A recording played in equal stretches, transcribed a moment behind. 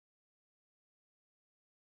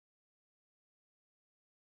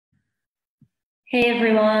Hey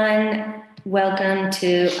everyone, welcome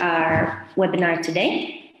to our webinar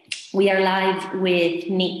today. We are live with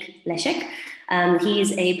Nick Lesec. He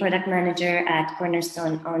is a product manager at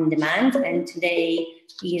Cornerstone OnDemand, and today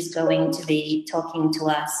he is going to be talking to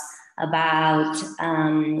us about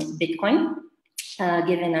Bitcoin,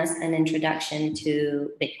 giving us an introduction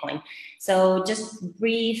to Bitcoin. So just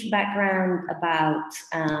brief background about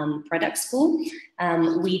product school.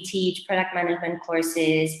 We teach product management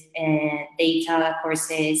courses, data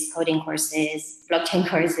courses, coding courses, blockchain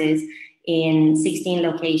courses in 16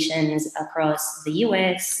 locations across the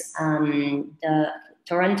US,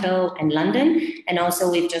 Toronto and London. And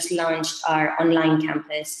also we've just launched our online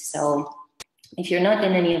campus. So if you're not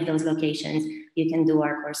in any of those locations, you can do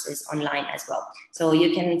our courses online as well. So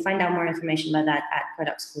you can find out more information about that at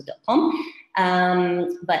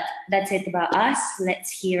productschool.com. But that's it about us.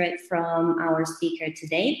 Let's hear it from our speaker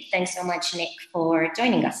today. Thanks so much, Nick, for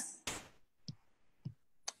joining us.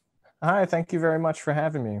 Hi, thank you very much for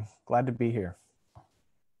having me. Glad to be here.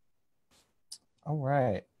 All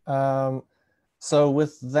right. So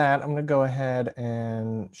with that, I'm going to go ahead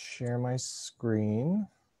and share my screen.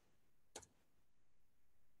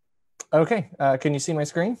 Okay, can you see my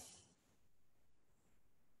screen?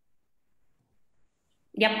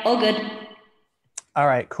 Yep, all good. All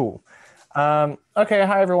right, cool. Okay,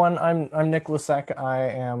 hi everyone. I'm Nick Lesec. I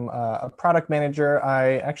am a product manager.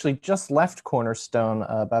 I actually just left Cornerstone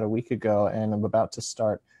about a week ago, and I'm about to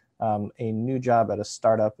start a new job at a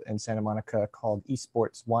startup in Santa Monica called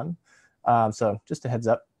Esports One. So just a heads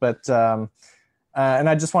up. But and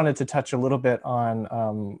I just wanted to touch a little bit on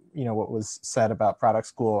what was said about product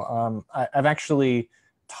school. I've actually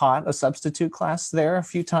taught a substitute class there a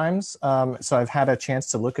few times. So I've had a chance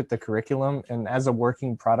to look at the curriculum, and as a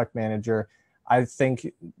working product manager, I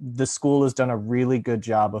think the school has done a really good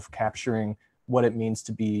job of capturing what it means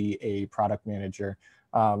to be a product manager.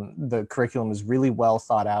 The curriculum is really well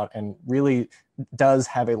thought out and really does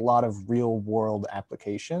have a lot of real world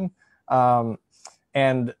application.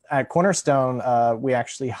 And at Cornerstone, we've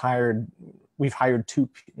hired two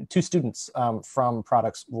students from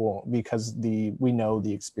product school because we know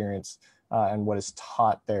the experience and what is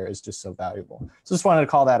taught there is just so valuable. So just wanted to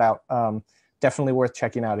call that out. Definitely worth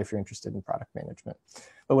checking out if you're interested in product management.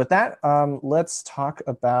 But with that, let's talk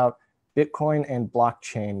about Bitcoin and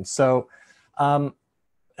blockchain. So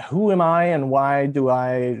who am I and why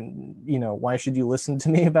should you listen to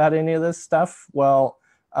me about any of this stuff? Well,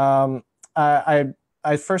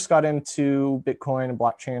 I first got into Bitcoin and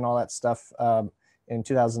blockchain and all that stuff in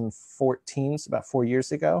 2014, so about 4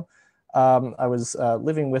 years ago. I was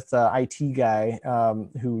living with an IT guy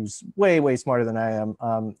who's way, way smarter than I am.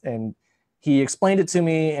 And he explained it to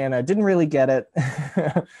me and I didn't really get it.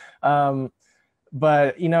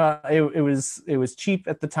 But it was cheap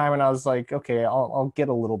at the time, and I was like, okay, I'll get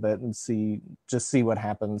a little bit and see what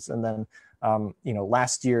happens. And then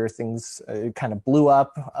last year things kind of blew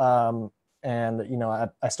up. And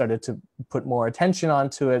I started to put more attention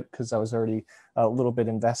onto it because I was already a little bit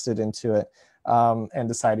invested into it, and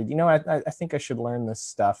decided, I think I should learn this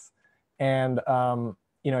stuff. And I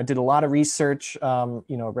did a lot of research,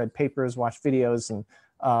 read papers, watched videos, and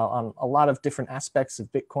on a lot of different aspects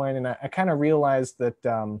of Bitcoin. And I kind of realized that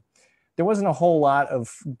there wasn't a whole lot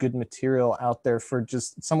of good material out there for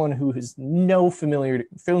just someone who has no familiarity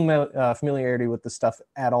with the stuff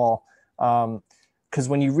at all. Because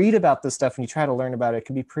when you read about this stuff and you try to learn about it, it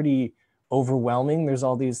can be pretty overwhelming. There's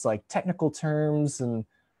all these like technical terms and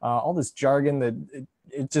all this jargon that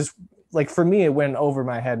it just, like, for me, it went over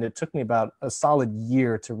my head, and it took me about a solid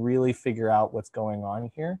year to really figure out what's going on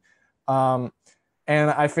here. And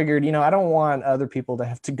I figured, I don't want other people to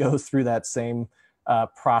have to go through that same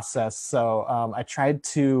process. So I tried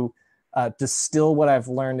to distill what I've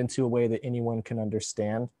learned into a way that anyone can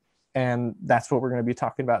understand. And that's what we're going to be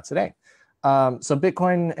talking about today. So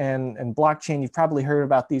Bitcoin and blockchain, you've probably heard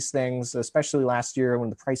about these things, especially last year when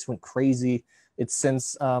the price went crazy. It's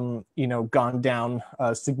since, gone down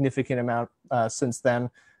a significant amount since then.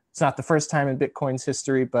 It's not the first time in Bitcoin's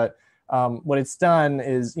history, but what it's done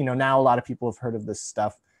is, now a lot of people have heard of this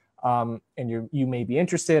stuff, and you may be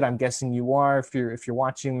interested. I'm guessing you are if you're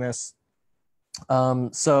watching this.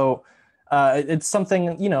 So it's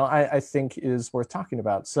something, I think is worth talking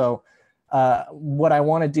about. So what I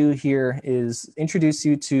want to do here is introduce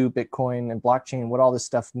you to Bitcoin and blockchain, what all this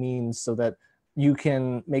stuff means, so that you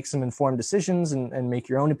can make some informed decisions and make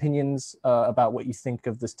your own opinions about what you think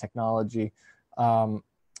of this technology.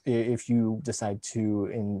 If you decide to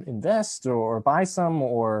invest or buy some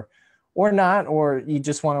or not, or you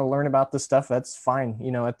just want to learn about this stuff, that's fine.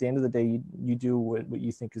 At the end of the day, you do what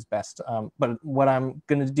you think is best. But what I'm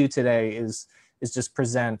going to do today is is just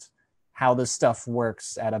present how this stuff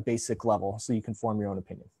works at a basic level so you can form your own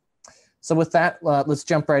opinion. So with that, let's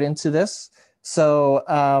jump right into this. So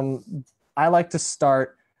I like to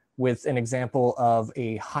start with an example of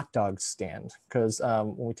a hot dog stand, because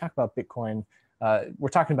when we talk about Bitcoin, we're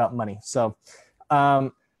talking about money. So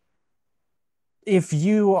if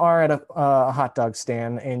you are at a hot dog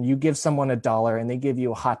stand and you give someone $1 and they give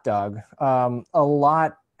you a hot dog, a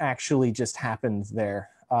lot actually just happens there.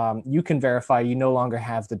 You can verify you no longer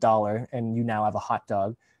have the $1 and you now have a hot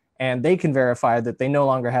dog. And they can verify that they no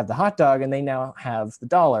longer have the hot dog and they now have the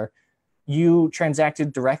 $1. You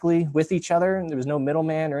transacted directly with each other and there was no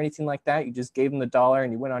middleman or anything like that. You just gave them the $1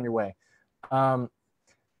 and you went on your way.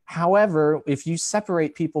 However, if you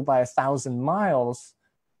separate people by 1,000 miles,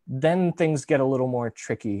 then things get a little more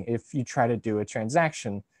tricky if you try to do a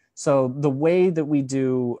transaction. So the way that we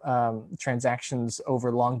do transactions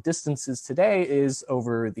over long distances today is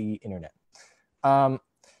over the internet,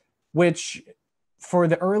 which for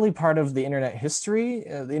the early part of the internet's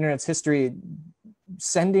history,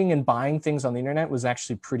 sending and buying things on the internet was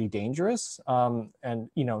actually pretty dangerous. And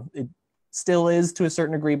it still is to a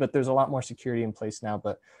certain degree, but there's a lot more security in place now.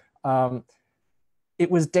 But it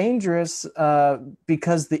was dangerous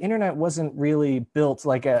because the internet wasn't really built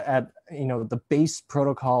like at the base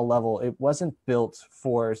protocol level. It wasn't built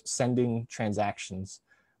for sending transactions.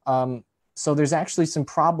 So there's actually some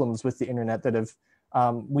problems with the internet that have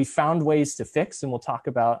we found ways to fix, and we'll talk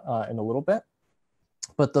about in a little bit.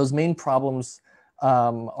 But those main problems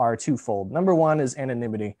are twofold. Number one is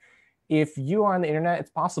anonymity. If you are on the internet, it's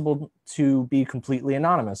possible to be completely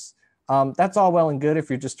anonymous. That's all well and good if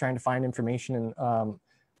you're just trying to find information and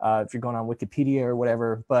if you're going on Wikipedia or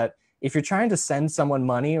whatever. But if you're trying to send someone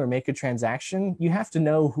money or make a transaction, you have to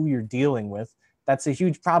know who you're dealing with. That's a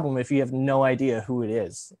huge problem if you have no idea who it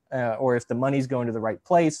is, or if the money's going to the right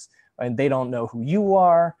place and they don't know who you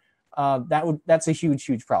are. That's a huge,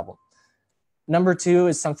 huge problem. Number two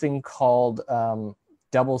is something called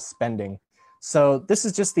double spending. So this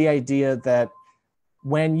is just the idea that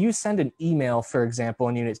when you send an email, for example,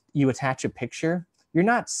 and you attach a picture, you're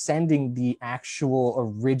not sending the actual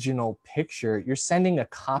original picture. You're sending a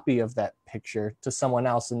copy of that picture to someone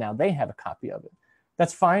else, and now they have a copy of it.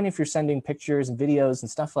 That's fine if you're sending pictures and videos and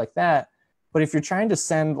stuff like that. But if you're trying to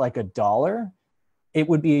send like $1, it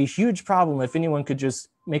would be a huge problem if anyone could just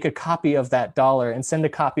make a copy of that $1 and send a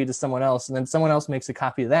copy to someone else, and then someone else makes a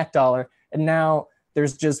copy of that $1, and now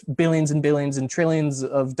there's just billions and billions and trillions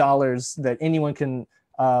of dollars that anyone can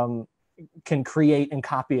create and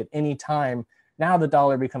copy at any time. Now the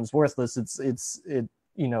 $1 becomes worthless.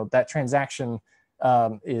 That transaction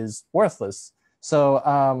is worthless.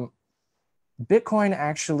 So Bitcoin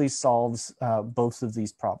actually solves both of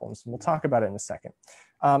these problems. We'll talk about it in a second.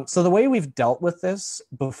 So the way we've dealt with this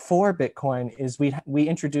before Bitcoin is we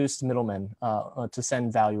introduced middlemen to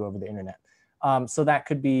send value over the internet. So that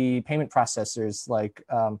could be payment processors like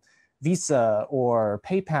Visa or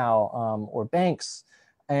PayPal or banks.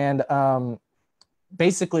 And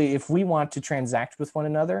basically, if we want to transact with one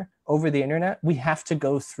another over the internet, we have to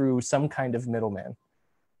go through some kind of middleman.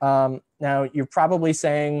 Now, you're probably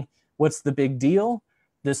saying, what's the big deal?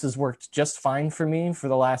 This has worked just fine for me for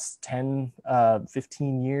the last 10,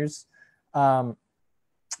 15 years. But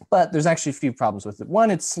there's actually a few problems with it.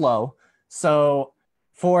 One, it's slow. So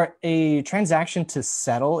for a transaction to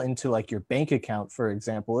settle into like your bank account, for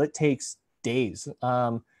example, it takes days.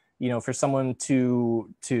 For someone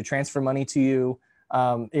to transfer money to you,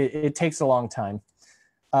 it takes a long time.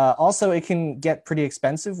 Also, it can get pretty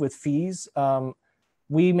expensive with fees.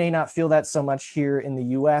 We may not feel that so much here in the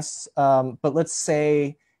US, but let's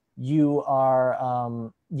say you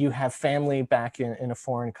have family back in a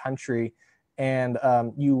foreign country and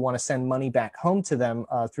you want to send money back home to them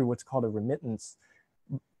through what's called a remittance.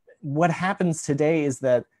 What happens today is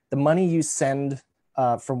that the money you send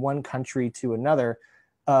from one country to another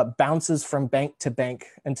bounces from bank to bank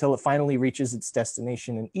until it finally reaches its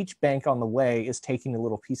destination. And each bank on the way is taking a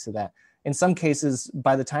little piece of that. In some cases,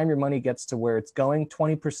 by the time your money gets to where it's going,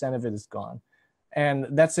 20% of it is gone. And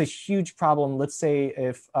that's a huge problem. Let's say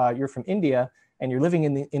if you're from India and you're living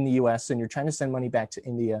in the US and you're trying to send money back to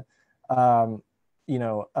India, to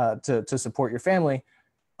support your family,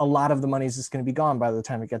 a lot of the money is just going to be gone by the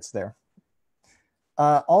time it gets there.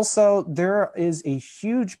 Also, there is a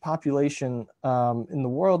huge population in the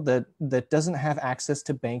world that doesn't have access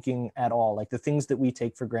to banking at all, like the things that we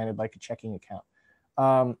take for granted, like a checking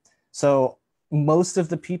account. So most of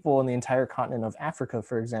the people in the entire continent of Africa,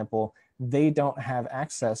 for example, they don't have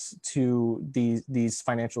access to these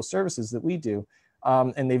financial services that we do.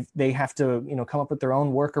 And they have to come up with their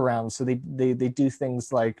own workarounds. So they do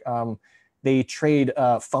things like they trade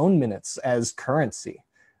phone minutes as currency.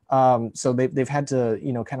 So they've had to,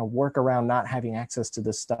 kind of work around not having access to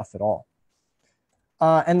this stuff at all.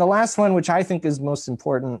 And the last one, which I think is most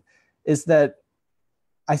important, is that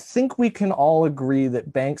I think we can all agree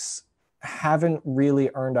that banks haven't really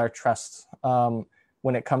earned our trust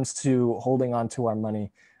when it comes to holding on to our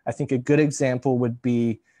money. I think a good example would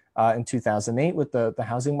be in 2008 with the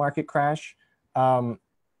housing market crash.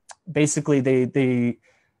 Basically, they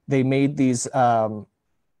made these,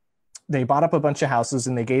 they bought up a bunch of houses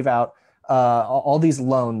and they gave out all these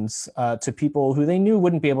loans to people who they knew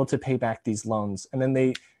wouldn't be able to pay back these loans. And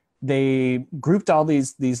then they grouped all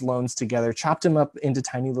these loans together, chopped them up into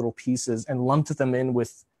tiny little pieces and lumped them in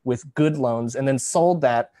with good loans, and then sold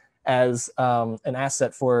that as an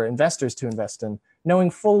asset for investors to invest in,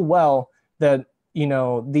 knowing full well that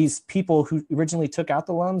these people who originally took out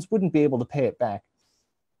the loans wouldn't be able to pay it back,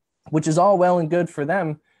 which is all well and good for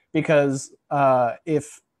them, because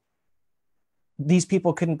if these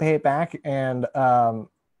people couldn't pay it back and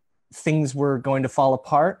things were going to fall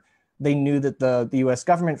apart, they knew that the US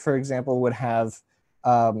government, for example, would have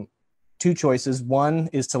two choices. One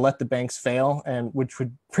is to let the banks fail, and which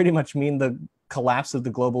would pretty much mean the collapse of the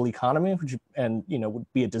global economy, which would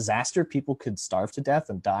be a disaster. People could starve to death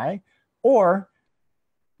and die, or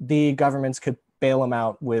the governments could bail them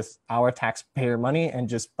out with our taxpayer money and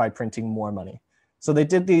just by printing more money. So they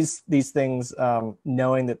did these things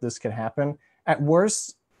knowing that this could happen. At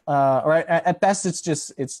worst, or at best, it's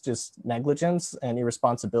just negligence and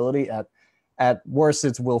irresponsibility. At worst,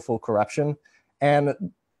 it's willful corruption.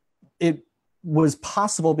 And it was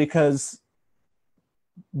possible because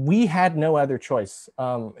we had no other choice.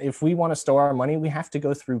 If we want to store our money, we have to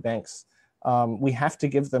go through banks. We have to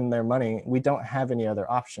give them their money. We don't have any other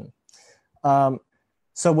option.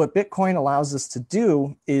 So what Bitcoin allows us to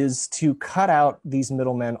do is to cut out these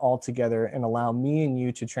middlemen altogether and allow me and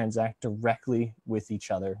you to transact directly with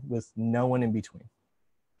each other, with no one in between.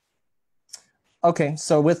 Okay,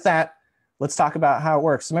 so with that, let's talk about how it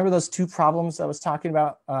works. Remember those two problems I was talking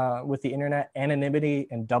about with the internet, anonymity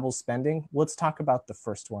and double spending? Let's talk about the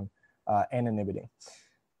first one, anonymity.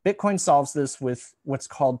 Bitcoin solves this with what's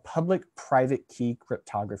called public-private key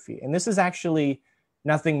cryptography. And this is actually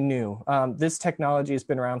nothing new. This technology has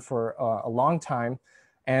been around for a long time,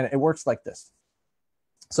 and it works like this.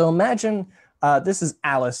 So imagine this is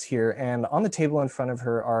Alice here, and on the table in front of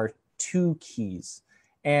her are two keys.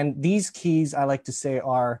 And these keys, I like to say,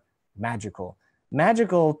 are magical.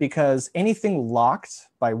 Magical because anything locked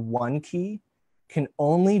by one key can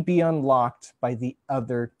only be unlocked by the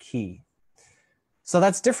other key. So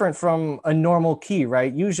that's different from a normal key,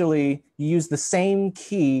 right? Usually you use the same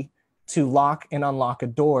key to lock and unlock a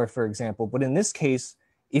door, for example. But in this case,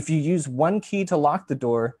 if you use one key to lock the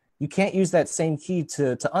door, you can't use that same key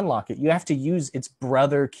to unlock it. You have to use its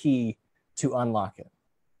brother key to unlock it.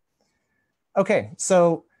 Okay,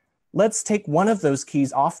 so let's take one of those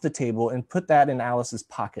keys off the table and put that in Alice's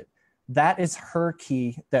pocket. That is her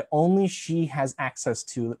key that only she has access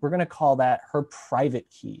to. We're going to call that her private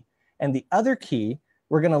key. And the other key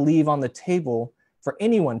we're going to leave on the table for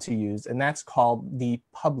anyone to use, and that's called the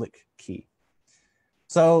public key.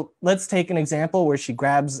 So let's take an example where she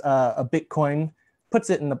grabs a Bitcoin, puts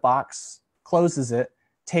it in the box, closes it,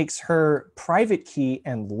 takes her private key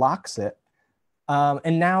and locks it.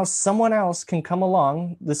 And now someone else can come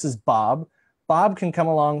along. This is Bob. Bob can come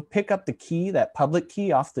along, pick up the key, that public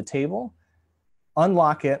key off the table,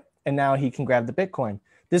 unlock it, and now he can grab the Bitcoin.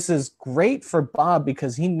 This is great for Bob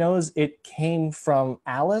because he knows it came from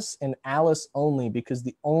Alice and Alice only, because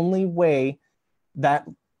the only way that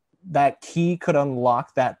that key could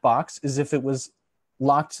unlock that box is if it was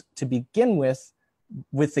locked to begin with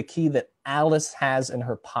the key that Alice has in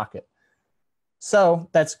her pocket. So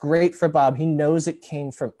that's great for Bob. He knows it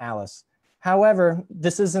came from Alice. However,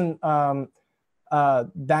 this isn't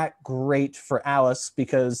that great for Alice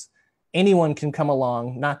because anyone can come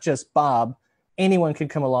along, not just Bob. Anyone could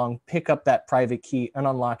come along, pick up that private key and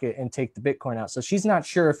unlock it and take the Bitcoin out. So she's not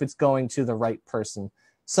sure if it's going to the right person.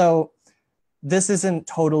 So this isn't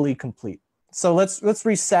totally complete. So let's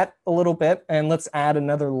reset a little bit and let's add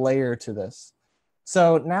another layer to this.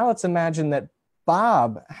 So now let's imagine that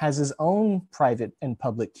Bob has his own private and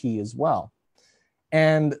public key as well.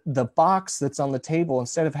 And the box that's on the table,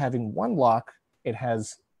 instead of having one lock, it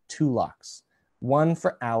has two locks. One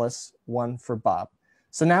for Alice, one for Bob.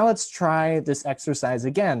 So now let's try this exercise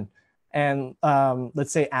again. And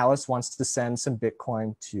let's say Alice wants to send some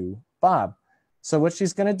Bitcoin to Bob. So what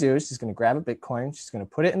she's going to do is she's going to grab a Bitcoin. She's going to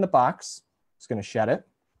put it in the box. She's going to shut it.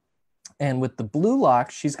 And with the blue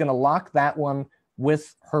lock, she's going to lock that one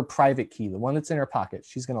with her private key, the one that's in her pocket.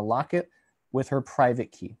 She's going to lock it with her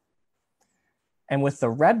private key. And with the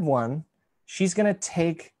red one, she's going to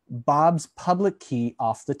take Bob's public key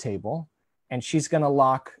off the table, and she's going to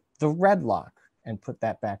lock the red lock and put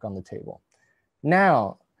that back on the table.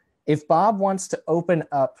 Now, if Bob wants to open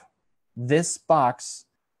up this box,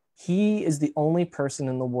 he is the only person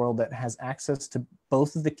in the world that has access to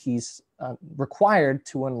both of the keys required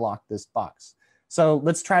to unlock this box. So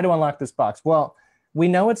let's try to unlock this box. Well, we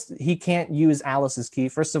know he can't use Alice's key.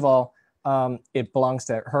 First of all, it belongs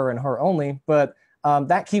to her and her only, but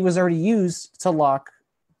that key was already used to lock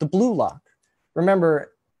the blue lock.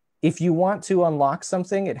 Remember, if you want to unlock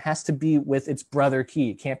something, it has to be with its brother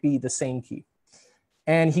key. It can't be the same key.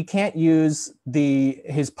 And he can't use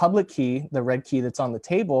his public key, the red key that's on the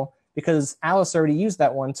table, because Alice already used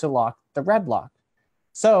that one to lock the red lock.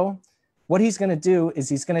 So what he's going to do is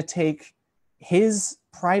he's going to take his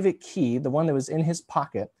private key, the one that was in his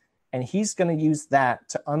pocket, and he's going to use that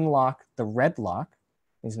to unlock the red lock.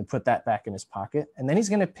 He's going to put that back in his pocket. And then he's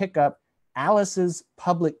going to pick up Alice's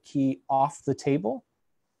public key off the table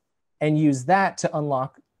and use that to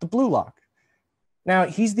unlock the blue lock. Now,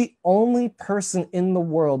 he's the only person in the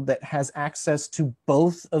world that has access to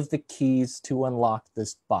both of the keys to unlock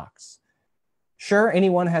this box. Sure,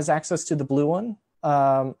 anyone has access to the blue one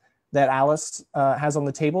that Alice has on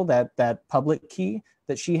the table, that public key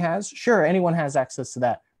that she has. Sure, anyone has access to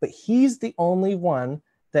that. But he's the only one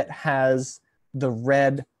that has the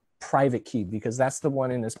red private key, because that's the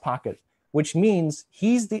one in his pocket, which means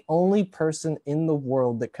he's the only person in the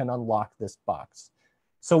world that can unlock this box.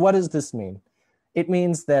 So what does this mean? It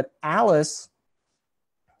means that Alice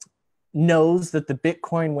knows that the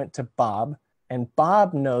Bitcoin went to Bob, and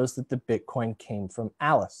Bob knows that the Bitcoin came from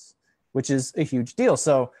Alice, which is a huge deal.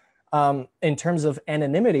 So in terms of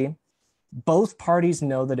anonymity, both parties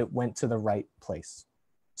know that it went to the right place.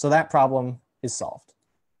 So that problem is solved.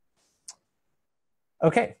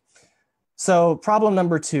 Okay, so problem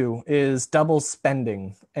number 2 is double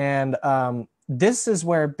spending. And this is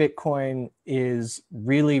where Bitcoin is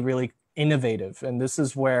really, really innovative. And this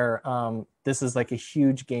is where this is like a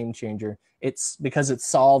huge game changer. It's because it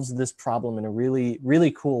solves this problem in a really,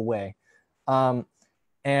 really cool way.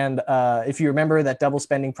 If you remember, that double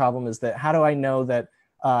spending problem is that how do I know that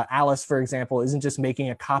Alice, for example, isn't just making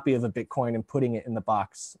a copy of a Bitcoin and putting it in the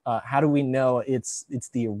box? How do we know it's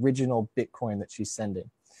the original Bitcoin that she's sending?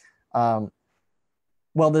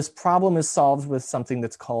 Well, this problem is solved with something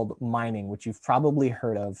that's called mining, which you've probably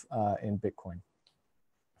heard of in Bitcoin.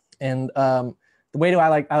 And the way I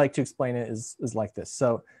like to explain it is like this.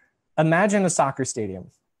 So imagine a soccer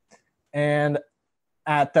stadium, and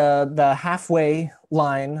at the halfway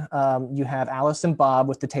line, you have Alice and Bob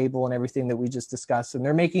with the table and everything that we just discussed, and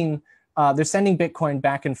they're sending Bitcoin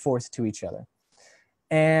back and forth to each other.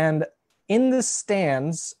 And in the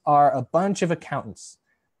stands are a bunch of accountants.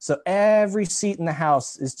 So every seat in the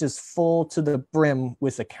house is just full to the brim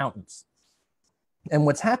with accountants. And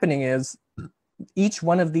what's happening is each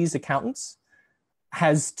one of these accountants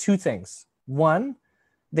has two things. One,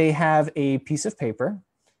 they have a piece of paper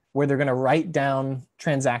where they're going to write down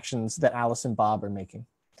transactions that Alice and Bob are making.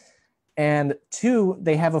 And two,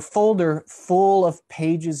 they have a folder full of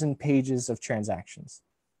pages and pages of transactions.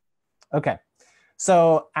 Okay,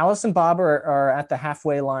 so Alice and Bob are at the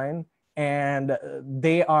halfway line, and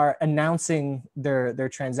they are announcing their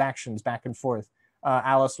transactions back and forth.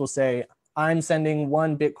 Alice will say, I'm sending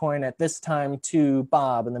 1 Bitcoin at this time to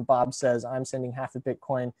Bob. And then Bob says, I'm sending half a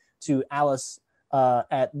Bitcoin to Alice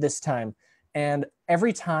at this time. And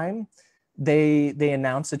every time they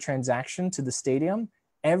announce a transaction to the stadium,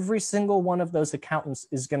 every single one of those accountants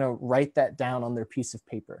is going to write that down on their piece of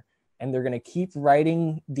paper. And they're going to keep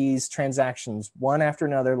writing these transactions one after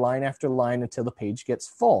another, line after line, until the page gets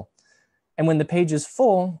full. And when the page is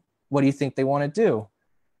full, what do you think they want to do?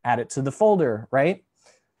 Add it to the folder, right?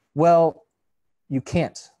 Well, you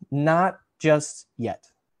can't, not just yet.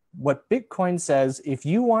 What Bitcoin says, if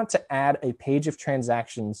you want to add a page of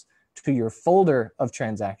transactions to your folder of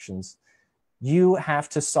transactions, you have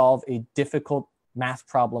to solve a difficult math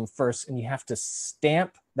problem first, and you have to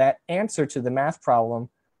stamp that answer to the math problem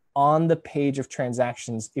on the page of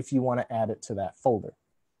transactions if you want to add it to that folder.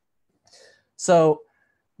 So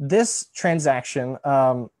this transaction,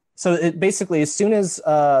 so it basically, as soon as,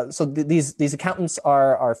 these accountants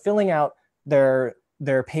are filling out their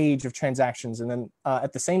page of transactions, and then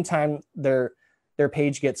at the same time, their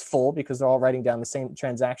page gets full because they're all writing down the same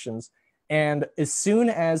transactions. And as soon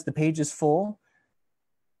as the page is full,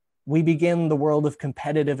 we begin the world of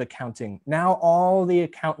competitive accounting. Now all the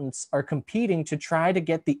accountants are competing to try to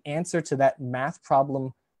get the answer to that math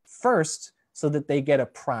problem first so that they get a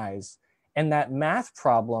prize. And that math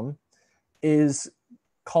problem is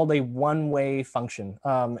called a one-way function.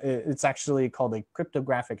 It's actually called a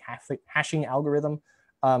cryptographic hashing algorithm,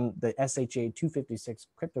 the SHA-256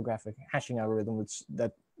 cryptographic hashing algorithm, which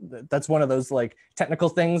that's one of those like technical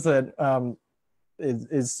things that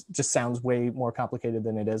is just sounds way more complicated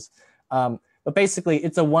than it is. But basically,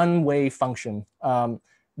 it's a one-way function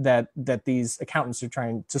that these accountants are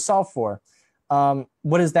trying to solve for.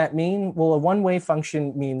 What does that mean? Well, a one-way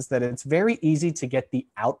function means that it's very easy to get the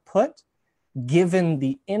output given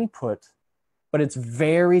the input, but it's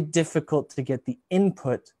very difficult to get the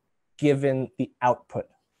input given the output.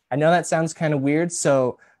 I know that sounds kind of weird.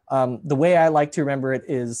 So the way I like to remember it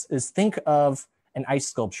is think of an ice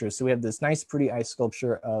sculpture. So we have this nice, pretty ice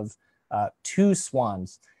sculpture of two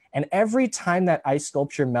swans. And every time that ice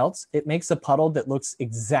sculpture melts, it makes a puddle that looks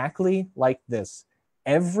exactly like this.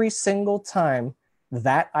 Every single time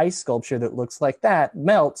that ice sculpture that looks like that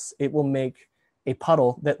melts, it will make a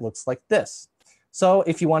puddle that looks like this. So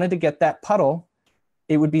if you wanted to get that puddle,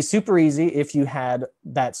 it would be super easy if you had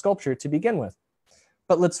that sculpture to begin with.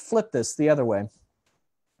 But let's flip this the other way.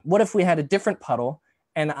 What if we had a different puddle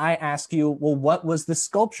and I ask you, well, what was the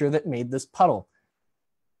sculpture that made this puddle?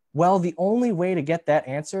 Well, the only way to get that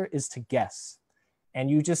answer is to guess. And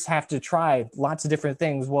you just have to try lots of different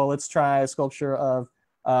things. Well, let's try a sculpture of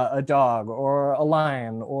a dog or a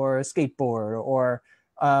lion or a skateboard or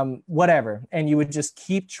whatever. And you would just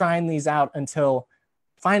keep trying these out until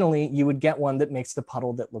finally you would get one that makes the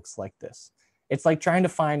puddle that looks like this. It's like trying to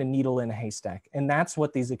find a needle in a haystack. And that's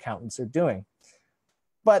what these accountants are doing.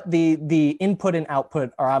 But the input and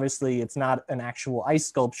output are obviously, it's not an actual ice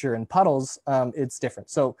sculpture and puddles, it's different.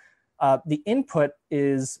 So the input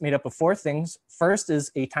is made up of four things. First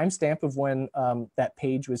is a timestamp of when that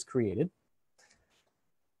page was created.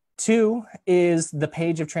 2 is the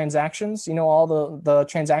page of transactions, you know, all the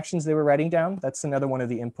transactions they were writing down. That's another one of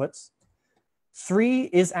the inputs.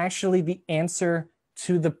 3 is actually the answer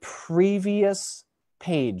to the previous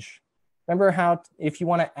page. Remember how if you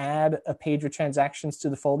want to add a page of transactions to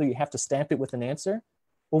the folder, you have to stamp it with an answer?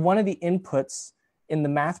 Well, one of the inputs in the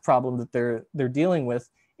math problem that they're dealing with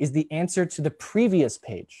is the answer to the previous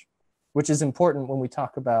page, which is important when we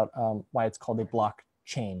talk about why it's called a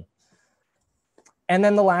blockchain. And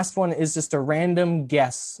then the last one is just a random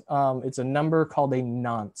guess. It's a number called a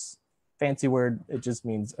nonce. Fancy word, it just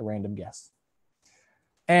means a random guess.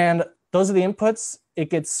 And those are the inputs. It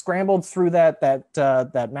gets scrambled through that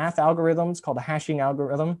math algorithm. It's called a hashing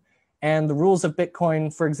algorithm. And the rules of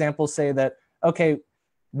Bitcoin, for example, say that, okay,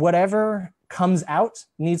 whatever comes out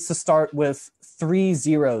needs to start with 3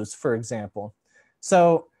 zeros, for example.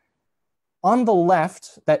 So on the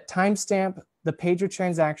left, that timestamp, the page of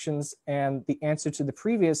transactions, and the answer to the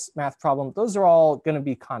previous math problem, those are all going to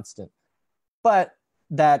be constant. But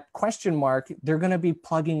that question mark, they're going to be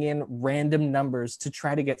plugging in random numbers to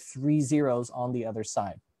try to get 3 zeros on the other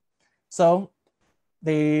side. So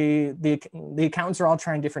the accountants are all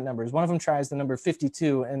trying different numbers. One of them tries the number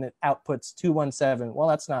 52 and it outputs 217. Well,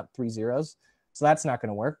 that's not 3 zeros, so that's not going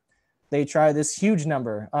to work. They try this huge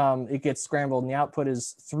number. It gets scrambled and the output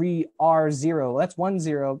is 3R0. That's 1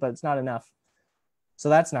 0, but it's not enough. So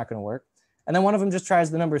that's not going to work. And then one of them just tries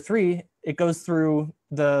the number 3. It goes through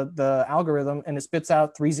the algorithm and it spits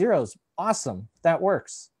out 3 zeros. Awesome, that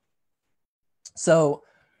works. So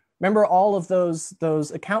remember, all of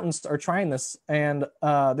those accountants are trying this, and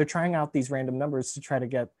they're trying out these random numbers to try to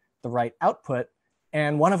get the right output.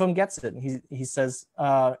 And one of them gets it. He says,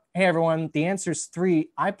 hey, everyone, the answer's 3.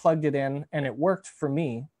 I plugged it in and it worked for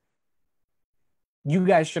me. You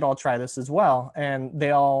guys should all try this as well. And they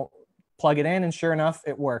all plug it in, and sure enough,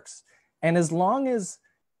 it works. And as long as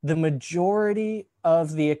the majority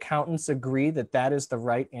of the accountants agree that that is the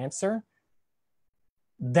right answer,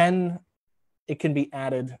 then it can be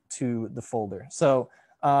added to the folder. So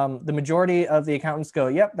the majority of the accountants go,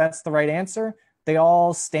 yep, that's the right answer. They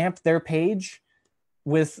all stamp their page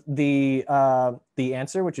with the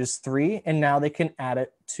answer, which is 3, and now they can add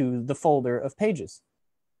it to the folder of pages.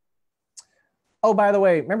 Oh, by the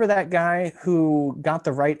way, remember that guy who got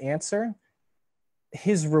the right answer?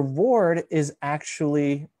 His reward is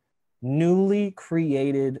actually newly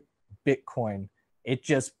created Bitcoin. It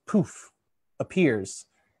just poof appears.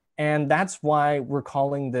 And that's why we're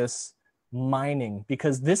calling this mining,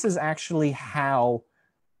 because this is actually how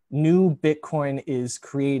new Bitcoin is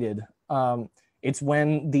created. It's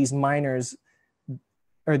when these miners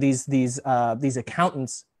or these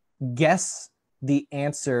accountants guess the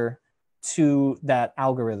answer to that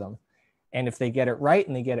algorithm. And if they get it right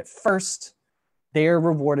and they get it first, they're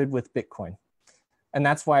rewarded with Bitcoin. And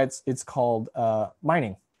that's why it's called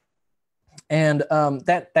mining. And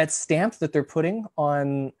that stamp that they're putting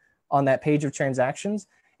on on that page of transactions,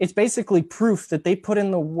 it's basically proof that they put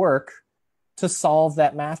in the work to solve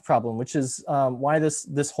that math problem, which is why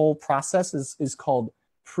this whole process is called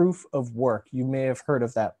proof of work. You may have heard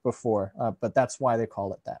of that before, but that's why they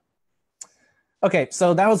call it that. Okay,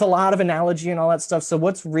 so that was a lot of analogy and all that stuff. So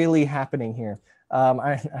what's really happening here?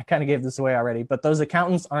 I kind of gave this away already, but those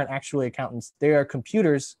accountants aren't actually accountants. They are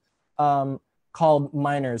computers called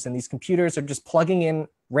miners, and these computers are just plugging in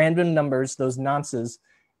random numbers, those nonces,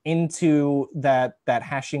 into that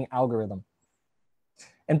hashing algorithm.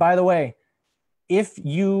 And by the way, if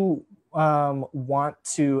you want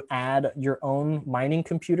to add your own mining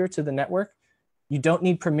computer to the network, you don't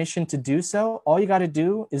need permission to do so. All you got to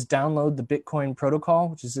do is download the Bitcoin protocol,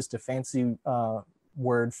 which is just a fancy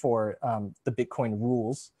word for the Bitcoin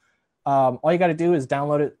rules. All you got to do is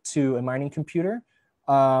download it to a mining computer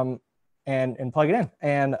and plug it in.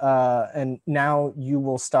 And now you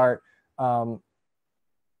will start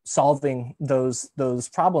solving those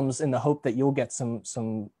problems in the hope that you'll get some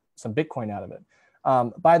Bitcoin out of it.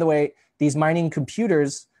 By the way, these mining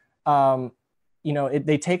computers,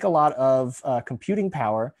 they take a lot of computing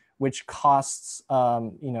power, which costs,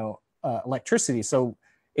 electricity. So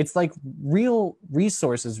it's like real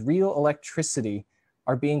resources, real electricity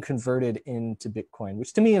are being converted into Bitcoin,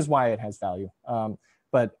 which to me is why it has value.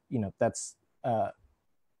 But that's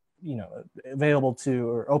available to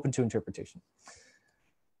or open to interpretation.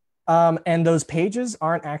 And those pages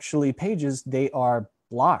aren't actually pages; they are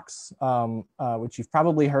blocks, which you've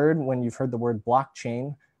probably heard when you've heard the word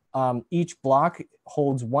blockchain. Each block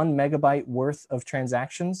holds 1 megabyte worth of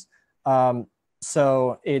transactions.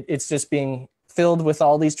 So it's just being filled with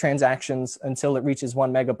all these transactions until it reaches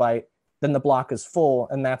 1 megabyte. Then the block is full,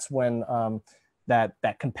 and that's when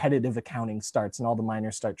that competitive accounting starts, and all the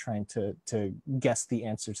miners start trying to guess the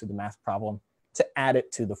answer to the math problem to add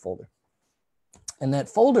it to the folder. And that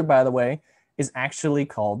folder, by the way, is actually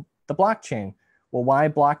called the blockchain. Well, why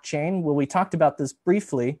blockchain? Well, we talked about this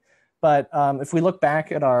briefly, but if we look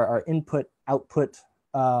back at our input-output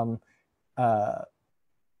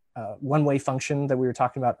one-way function that we were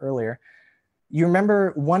talking about earlier, you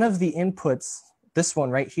remember one of the inputs, this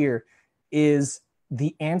one right here, is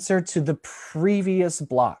the answer to the previous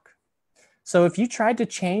block. So if you tried to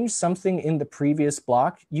change something in the previous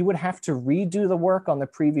block, you would have to redo the work on the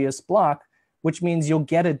previous block, which means you'll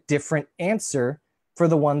get a different answer for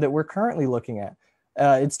the one that we're currently looking at.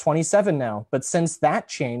 It's 27 now, but since that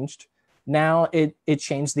changed, now it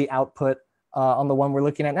changed the output on the one we're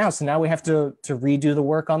looking at now. So now we have to redo the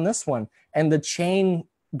work on this one. And the chain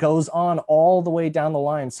goes on all the way down the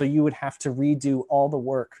line. So you would have to redo all the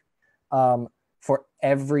work for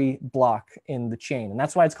every block in the chain. And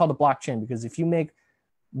that's why it's called a blockchain, because if you make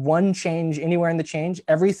one change anywhere in the chain,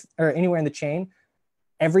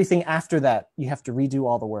 everything after that, you have to redo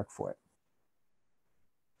all the work for it.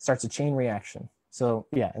 Starts a chain reaction. So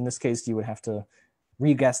yeah, in this case, you would have to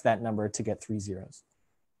re-guess that number to get 3 zeros.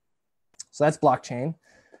 So that's blockchain.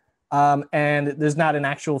 And there's not an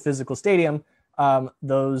actual physical stadium.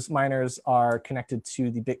 Those miners are connected to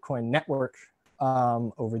the Bitcoin network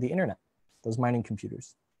over the internet, those mining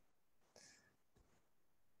computers.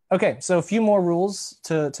 Okay, so a few more rules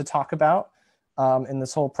to talk about in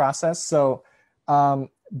this whole process. So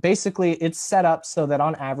basically, it's set up so that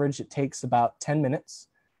on average, it takes about 10 minutes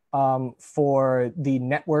for the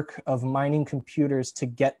network of mining computers to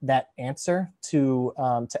get that answer to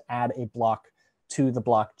add a block to the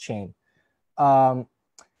blockchain.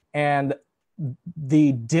 And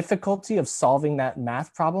the difficulty of solving that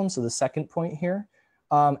math problem, so the second point here,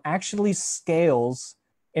 actually scales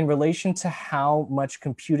in relation to how much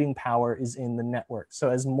computing power is in the network. So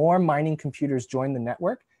as more mining computers join the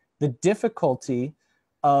network, the difficulty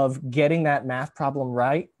of getting that math problem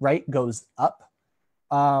right goes up,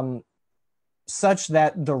 such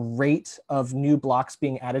that the rate of new blocks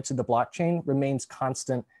being added to the blockchain remains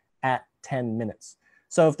constant at 10 minutes.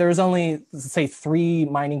 So if there's only, say, 3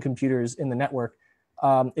 mining computers in the network,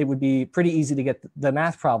 it would be pretty easy to get the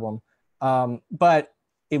math problem, but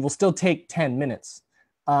it will still take 10 minutes.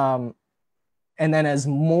 And then as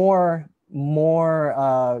more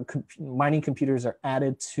mining computers are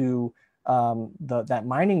added to that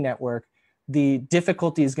mining network, the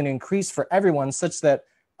difficulty is going to increase for everyone, such that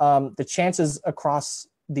the chances across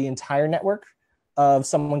the entire network of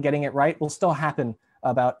someone getting it right will still happen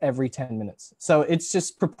about every 10 minutes. So it's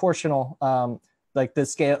just proportional, like the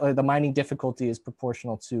scale, or the mining difficulty is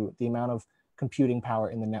proportional to the amount of computing power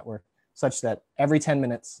in the network, such that every 10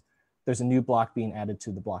 minutes, there's a new block being added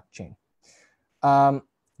to the blockchain.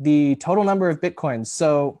 The total number of Bitcoins.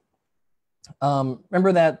 So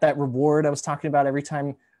remember that reward I was talking about every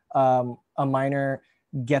time a miner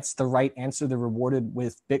gets the right answer, they're rewarded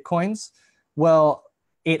with Bitcoins. Well,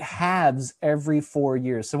 it halves every 4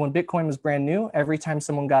 years. So when Bitcoin was brand new, every time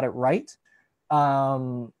someone got it right,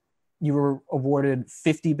 you were awarded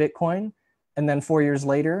 50 Bitcoin. And then 4 years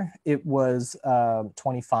later, it was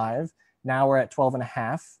 25. Now we're at 12 and a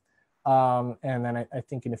half. And then I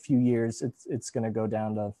think in a few years, it's going to go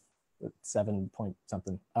down to 7 point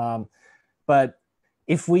something. But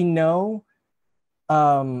if we know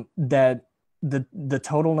that the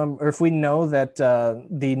total number, or if we know that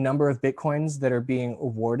the number of Bitcoins that are being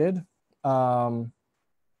awarded,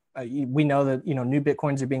 we know that, you know, new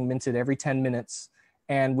Bitcoins are being minted every 10 minutes.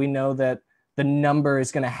 And we know that the number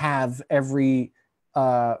is going to have every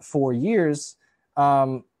 4 years.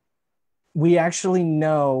 We actually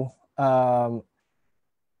know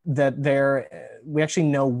we actually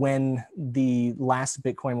know when the last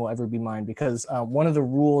Bitcoin will ever be mined, because one of the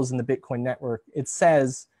rules in the Bitcoin network, it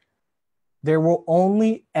says there will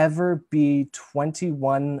only ever be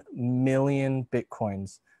 21 million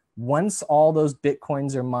Bitcoins. Once all those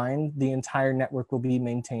Bitcoins are mined, the entire network will be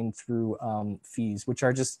maintained through fees, which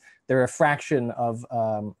are just, they're a fraction of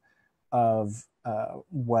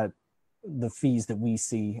what the fees that we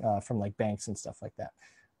see from like banks and stuff like that.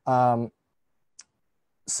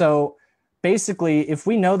 So basically, if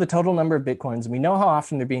we know the total number of Bitcoins, and we know how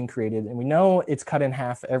often they're being created, and we know it's cut in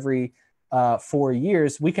half every 4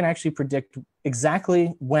 years, we can actually predict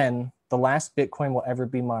exactly when the last Bitcoin will ever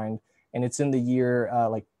be mined. And it's in the year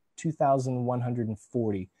like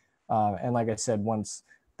 2140. And like I said, once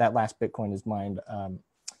that last Bitcoin is mined,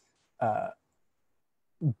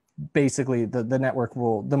 basically the network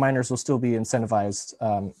the miners will still be incentivized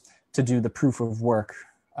to do the proof of work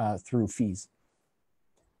through fees.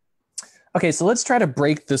 Okay, so let's try to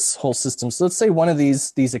break this whole system. So let's say one of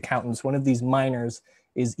these accountants, one of these miners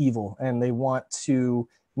is evil, and they want to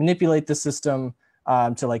manipulate the system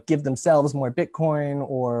to like give themselves more Bitcoin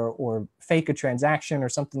or fake a transaction or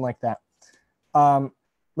something like that.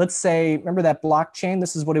 Let's say, remember that blockchain?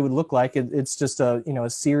 This is what it would look like. It's just a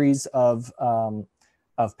series of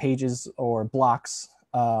pages or blocks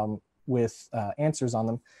with answers on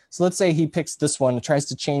them. So let's say he picks this one and tries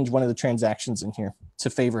to change one of the transactions in here to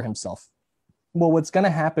favor himself. Well, what's going to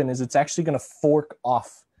happen is it's actually going to fork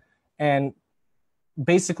off and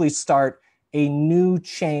basically start a new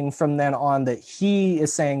chain from then on that he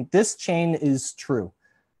is saying this chain is true.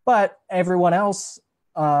 But everyone else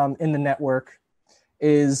in the network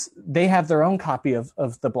they have their own copy of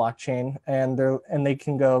the blockchain, and they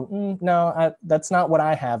can go, no, that's not what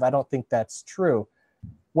I have. I don't think that's true.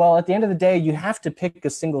 Well, at the end of the day, you have to pick a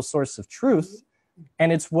single source of truth,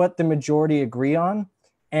 and it's what the majority agree on.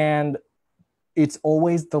 And it's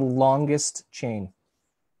always the longest chain.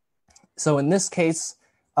 So in this case,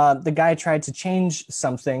 the guy tried to change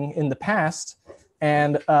something in the past,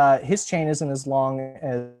 and his chain isn't as long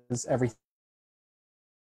as everything.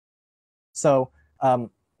 So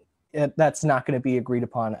that's not going to be agreed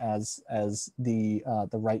upon as the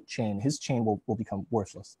right chain. His chain will become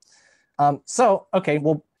worthless. So, okay,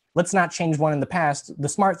 well, let's not change one in the past. The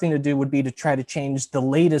smart thing to do would be to try to change the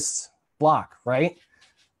latest block, right?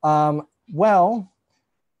 Well,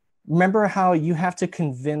 remember how you have to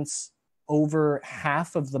convince over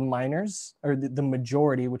half of the miners, or the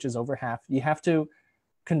majority, which is over half, you have to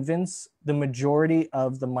convince the majority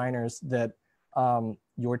of the miners that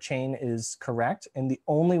your chain is correct. And the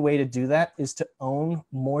only way to do that is to own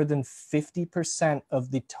more than 50%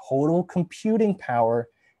 of the total computing power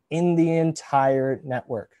in the entire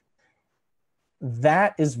network.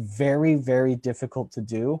 That is very, very difficult to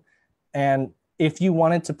do. And if you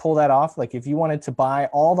wanted to pull that off, like if you wanted to buy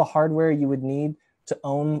all the hardware you would need to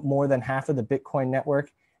own more than half of the Bitcoin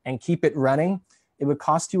network and keep it running, it would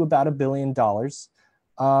cost you about $1 billion.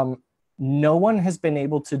 No one has been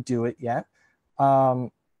able to do it yet.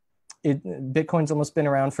 Bitcoin's almost been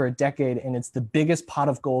around for a decade, and it's the biggest pot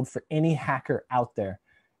of gold for any hacker out there.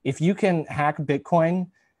 If you can hack Bitcoin,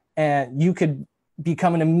 and you could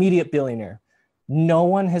become an immediate billionaire. No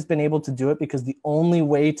one has been able to do it because the only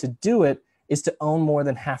way to do it is to own more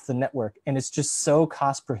than half the network. And it's just so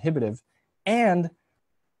cost prohibitive. And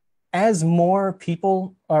as more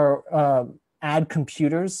people add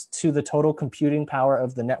computers to the total computing power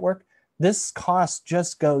of the network, this cost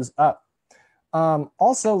just goes up.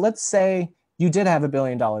 Also, let's say you did have $1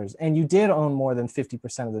 billion and you did own more than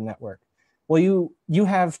 50% of the network. Well, you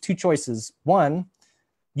have two choices. One,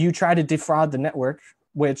 you try to defraud the network,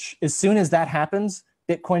 which as soon as that happens,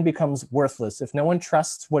 Bitcoin becomes worthless. If no one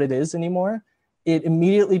trusts what it is anymore, it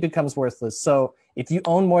immediately becomes worthless. So if you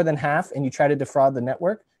own more than half and you try to defraud the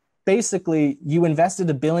network, basically you invested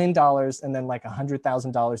 $1 billion and then like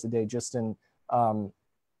 $100,000 a day just in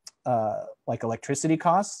like electricity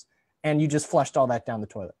costs, and you just flushed all that down the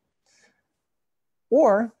toilet.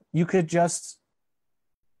 Or you could just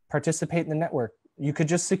participate in the network. You could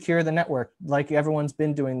just secure the network like everyone's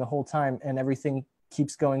been doing the whole time, and everything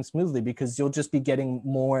keeps going smoothly because you'll just be getting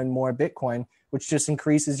more and more Bitcoin, which just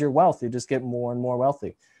increases your wealth. You just get more and more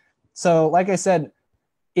wealthy. So like I said,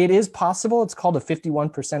 it is possible. It's called a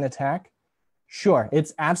 51% attack. Sure,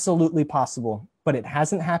 it's absolutely possible, but it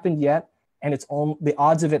hasn't happened yet. And the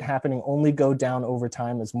odds of it happening only go down over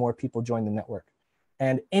time as more people join the network.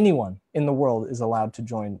 And anyone in the world is allowed to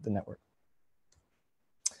join the network.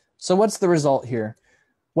 So what's the result here?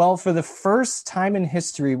 Well, for the first time in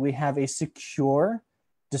history, we have a secure,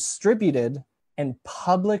 distributed, and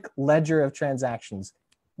public ledger of transactions.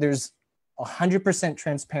 There's 100%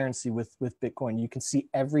 transparency with Bitcoin. You can see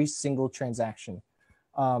every single transaction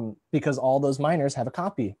because all those miners have a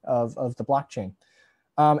copy of the blockchain.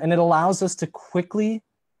 And it allows us to quickly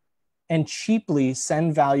and cheaply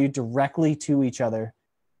send value directly to each other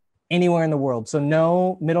anywhere in the world. So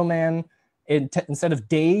no middleman. Instead of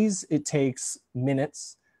days, it takes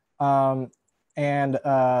minutes. Yeah,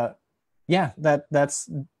 that's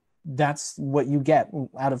what you get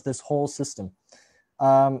out of this whole system.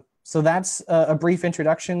 So that's a brief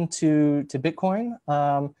introduction to Bitcoin.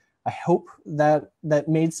 I hope that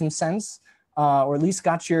made some sense, or at least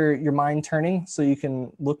got your mind turning so you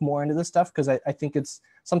can look more into this stuff, because I think it's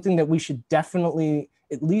something that we should definitely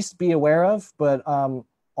at least be aware of, but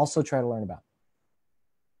also try to learn about.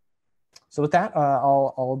 So with that,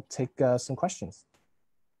 I'll take some questions.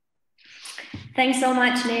 Thanks so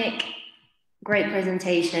much, Nick. Great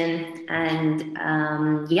presentation.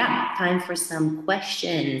 And yeah, time for some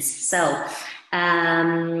questions. So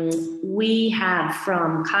we have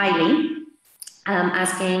from Kylie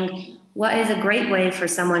asking, what is a great way for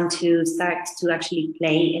someone to start to actually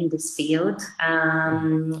play in this field,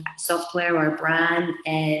 software or brand,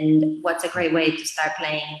 and what's a great way to start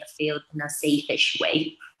playing in the field in a safe-ish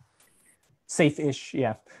way? Safe-ish,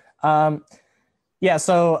 yeah. Yeah,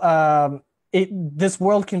 so this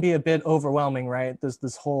world can be a bit overwhelming, right? There's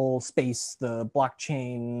this whole space, the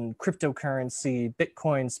blockchain, cryptocurrency,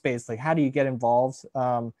 Bitcoin space. Like, how do you get involved?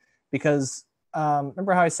 Because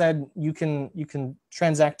remember how I said you can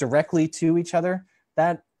transact directly to each other,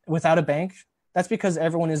 that without a bank? That's because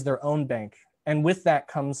everyone is their own bank. And with that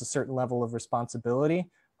comes a certain level of responsibility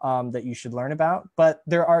that you should learn about. But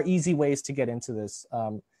there are easy ways to get into this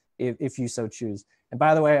if you so choose. And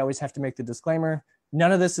by the way, I always have to make the disclaimer,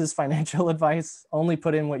 none of this is financial advice. Only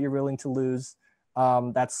put in what you're willing to lose.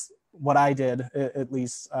 That's what I did, at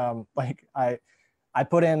least. Like I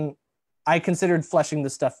put in, I considered flushing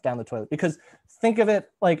this stuff down the toilet, because think of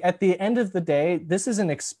it like at the end of the day, this is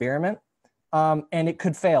an experiment and it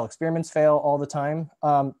could fail. Experiments fail all the time.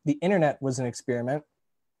 The internet was an experiment,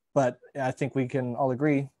 but I think we can all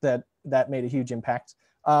agree that that made a huge impact.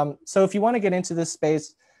 So if you want to get into this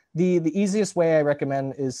space, the easiest way I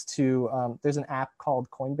recommend is to, there's an app called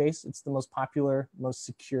Coinbase. It's the most popular, most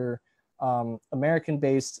secure,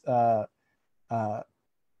 American-based,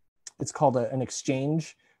 it's called an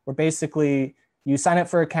exchange, where basically you sign up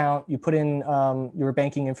for an account, you put in your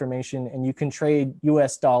banking information, and you can trade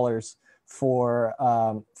US dollars for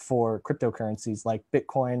cryptocurrencies like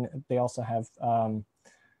Bitcoin. They also have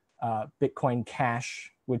Bitcoin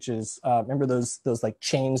Cash, which is, remember those like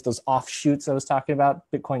chains, those offshoots I was talking about?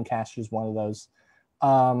 Bitcoin Cash is one of those.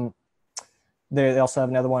 They also have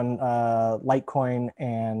another one, Litecoin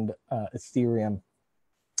and Ethereum.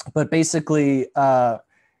 But basically,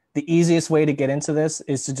 the easiest way to get into this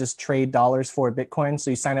is to just trade dollars for Bitcoin. So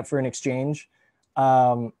you sign up for an exchange.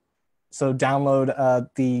 So download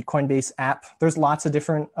the Coinbase app. There's lots of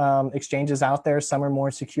different exchanges out there. Some are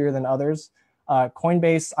more secure than others.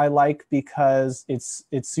 Coinbase I like because it's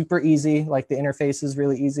super easy. Like the interface is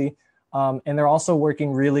really easy. And they're also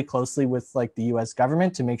working really closely with like the US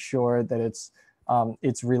government to make sure that it's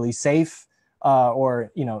really safe,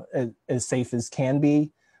 or, you know, as safe as can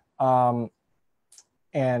be.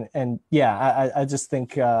 And yeah, I just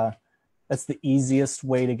think that's the easiest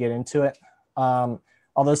way to get into it.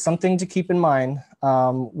 Although something to keep in mind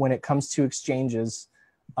when it comes to exchanges,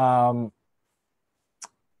 remember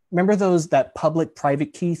that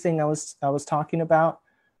public-private key thing I was talking about?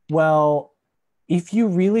 Well, if you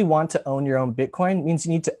really want to own your own Bitcoin, it means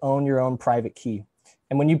you need to own your own private key.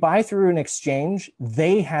 And when you buy through an exchange,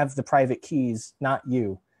 they have the private keys, not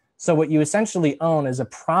you. So what you essentially own is a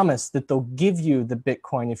promise that they'll give you the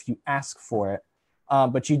Bitcoin if you ask for it,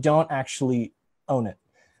 but you don't actually own it.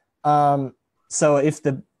 So if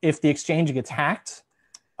the exchange gets hacked,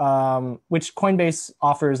 which Coinbase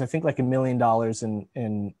offers, I think like $1 million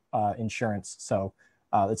in insurance. So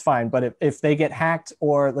it's fine. But if they get hacked,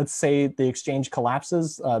 or let's say the exchange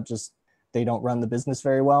collapses, just they don't run the business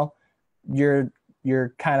very well, you're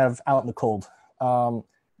kind of out in the cold.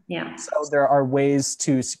 Yeah. So there are ways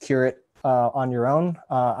to secure it on your own.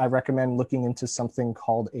 I recommend looking into something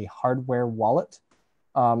called a hardware wallet.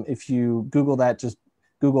 If you Google that, just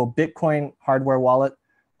Google Bitcoin hardware wallet.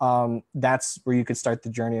 That's where you could start the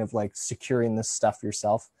journey of like securing this stuff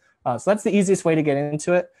yourself. So that's the easiest way to get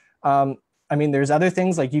into it. I mean, there's other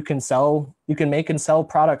things like you can make and sell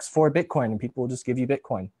products for Bitcoin, and people will just give you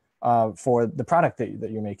Bitcoin for the product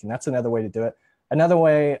that you're making. That's another way to do it. Another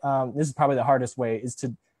way, this is probably the hardest way,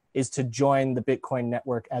 is to join the Bitcoin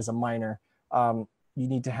network as a miner. You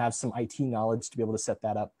need to have some IT knowledge to be able to set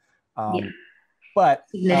that up. But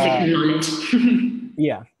significant knowledge.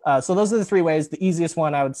 Yeah. So those are the three ways. The easiest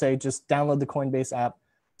one, I would say, just download the Coinbase app,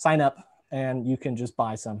 sign up, and you can just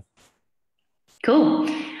buy some. Cool.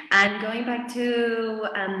 And going back to,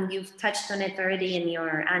 you've touched on it already in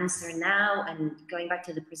your answer now, and going back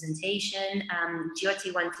to the presentation,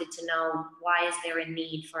 Jyoti wanted to know, why is there a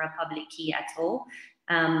need for a public key at all?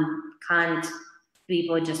 Can't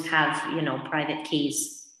people just have, private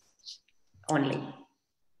keys only?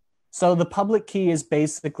 So the public key is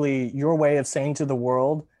basically your way of saying to the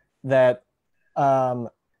world that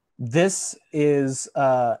this is,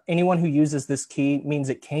 anyone who uses this key means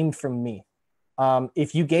it came from me.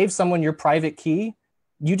 If you gave someone your private key,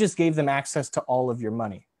 you just gave them access to all of your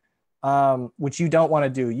money, which you don't want to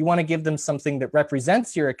do. You want to give them something that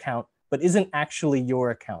represents your account, but isn't actually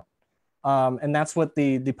your account. And that's what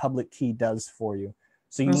the public key does for you.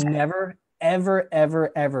 So you never, ever,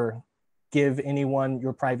 ever, ever give anyone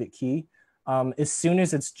your private key. As soon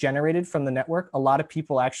as it's generated from the network, a lot of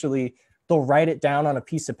people actually, they'll write it down on a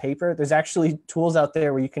piece of paper. There's actually tools out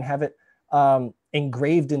there where you can have it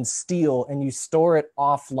engraved in steel, and you store it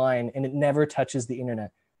offline, and it never touches the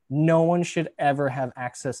internet. No one should ever have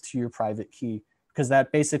access to your private key, because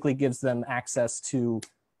that basically gives them access to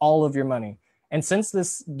all of your money. And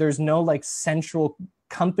since there's no like central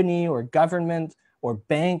company or government or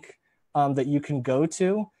bank that you can go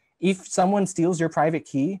to, if someone steals your private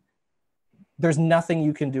key, there's nothing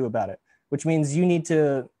you can do about it, which means you need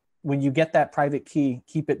to, when you get that private key,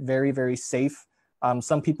 keep it very, very safe.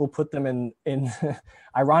 Some people put them in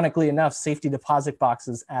ironically enough, safety deposit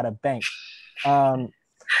boxes at a bank,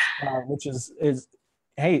 which is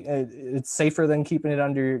hey, it's safer than keeping it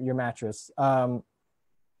under your mattress.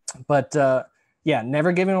 Yeah,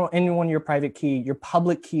 never giving anyone your private key. Your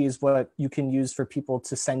public key is what you can use for people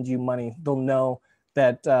to send you money. They'll know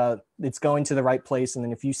that it's going to the right place, and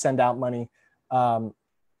then if you send out money,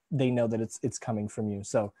 they know that it's coming from you.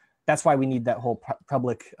 So that's why we need that whole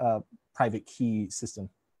public private key system.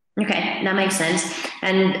 Okay, that makes sense.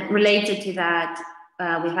 And related to that,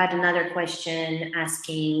 we've had another question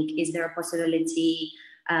asking, is there a possibility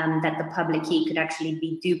that the public key could actually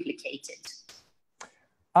be duplicated?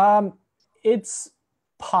 It's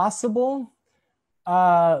possible,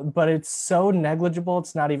 but it's so negligible,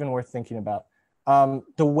 it's not even worth thinking about.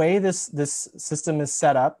 The way this system is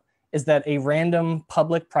set up is that a random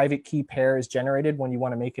public-private key pair is generated when you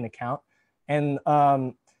want to make an account. And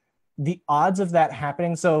the odds of that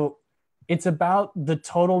happening, so it's about the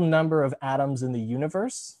total number of atoms in the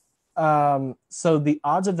universe. So the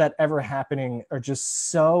odds of that ever happening are just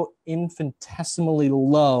so infinitesimally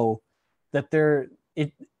low that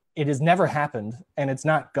it has never happened, and it's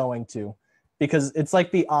not going to, because it's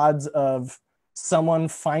like the odds of someone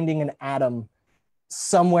finding an atom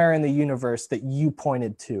somewhere in the universe that you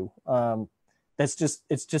pointed to. It's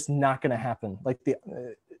just not going to happen. Like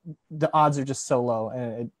the odds are just so low,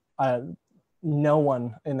 and no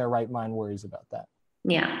one in their right mind worries about that.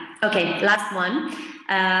 Yeah. Okay. Last one.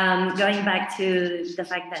 Going back to the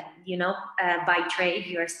fact that, by trade,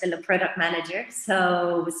 you are still a product manager.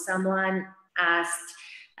 So someone asked,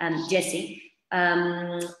 Jesse,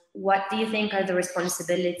 what do you think are the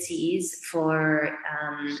responsibilities for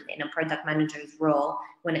in a product manager's role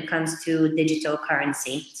when it comes to digital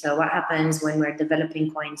currency? So what happens when we're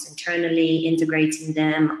developing coins internally, integrating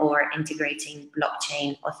them, or integrating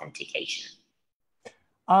blockchain authentication?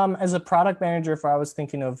 As a product manager, if I was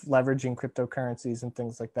thinking of leveraging cryptocurrencies and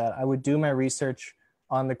things like that, I would do my research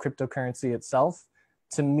on the cryptocurrency itself.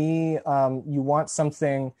 To me, you want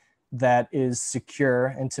something that is secure.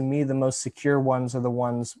 And to me, the most secure ones are the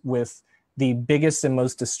ones with the biggest and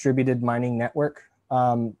most distributed mining network.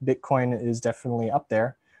 Bitcoin is definitely up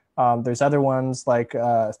there. There's other ones like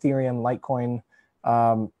Ethereum, Litecoin,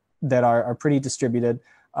 that are pretty distributed.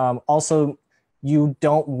 Also, you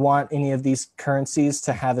don't want any of these currencies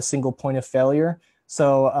to have a single point of failure.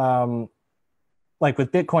 So like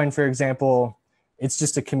with Bitcoin, for example, It's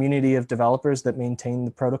just a community of developers that maintain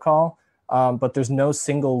the protocol, but there's no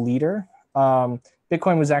single leader.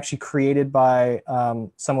 Bitcoin was actually created by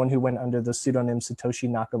someone who went under the pseudonym Satoshi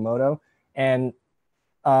Nakamoto. And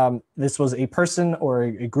this was a person or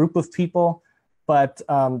a group of people, but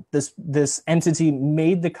this entity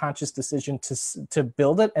made the conscious decision to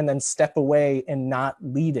build it and then step away and not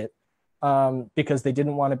lead it because they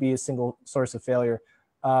didn't want to be a single source of failure.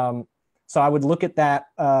 So I would look at that.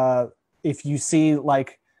 If you see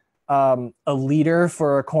like a leader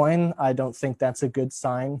for a coin, I don't think that's a good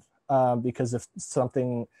sign because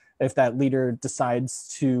if that leader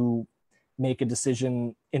decides to make a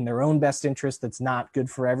decision in their own best interest that's not good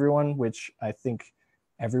for everyone, which I think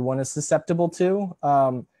everyone is susceptible to,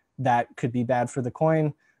 that could be bad for the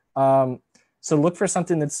coin. So look for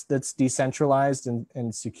something that's decentralized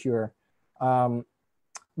and secure.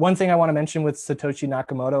 One thing I want to mention with Satoshi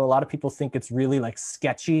Nakamoto, a lot of people think it's really like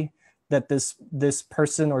sketchy that this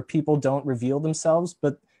person or people don't reveal themselves,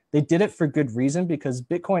 but they did it for good reason, because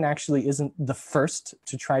Bitcoin actually isn't the first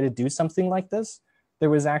to try to do something like this. There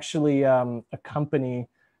was actually a company,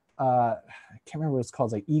 I can't remember what it's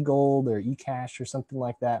called, like eGold or eCash or something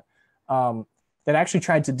like that, that actually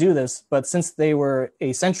tried to do this. But since they were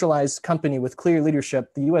a centralized company with clear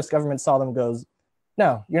leadership, the US government saw them and goes,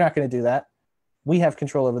 no, you're not going to do that. We have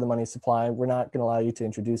control over the money supply. We're not going to allow you to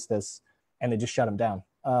introduce this. And they just shut them down.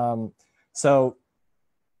 So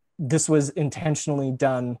this was intentionally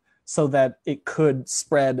done so that it could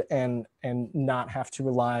spread and not have to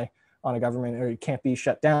rely on a government, or it can't be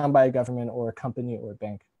shut down by a government or a company or a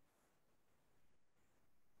bank.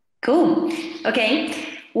 Cool. Okay.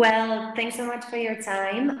 Well, thanks so much for your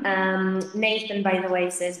time. Nathan, by the way,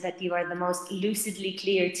 says that you are the most lucidly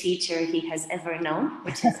clear teacher he has ever known,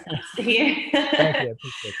 which is nice to hear. Thank you. I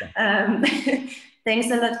appreciate that.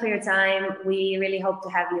 Thanks a lot for your time. We really hope to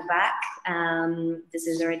have you back. This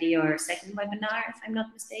is already your second webinar, if I'm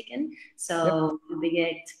not mistaken. So we'll be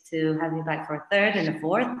great to have you back for a third and a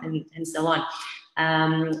fourth and so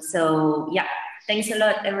on. So yeah, thanks a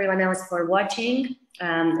lot everyone else for watching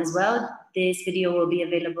as well. This video will be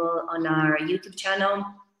available on our YouTube channel,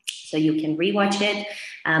 so you can rewatch it.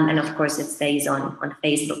 And of course, it stays on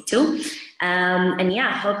Facebook too. And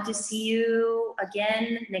yeah, hope to see you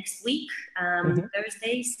again next week,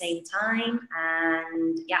 Thursday, same time.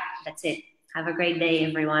 And yeah, that's it. Have a great day,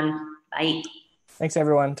 everyone. Bye. Thanks,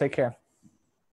 everyone. Take care.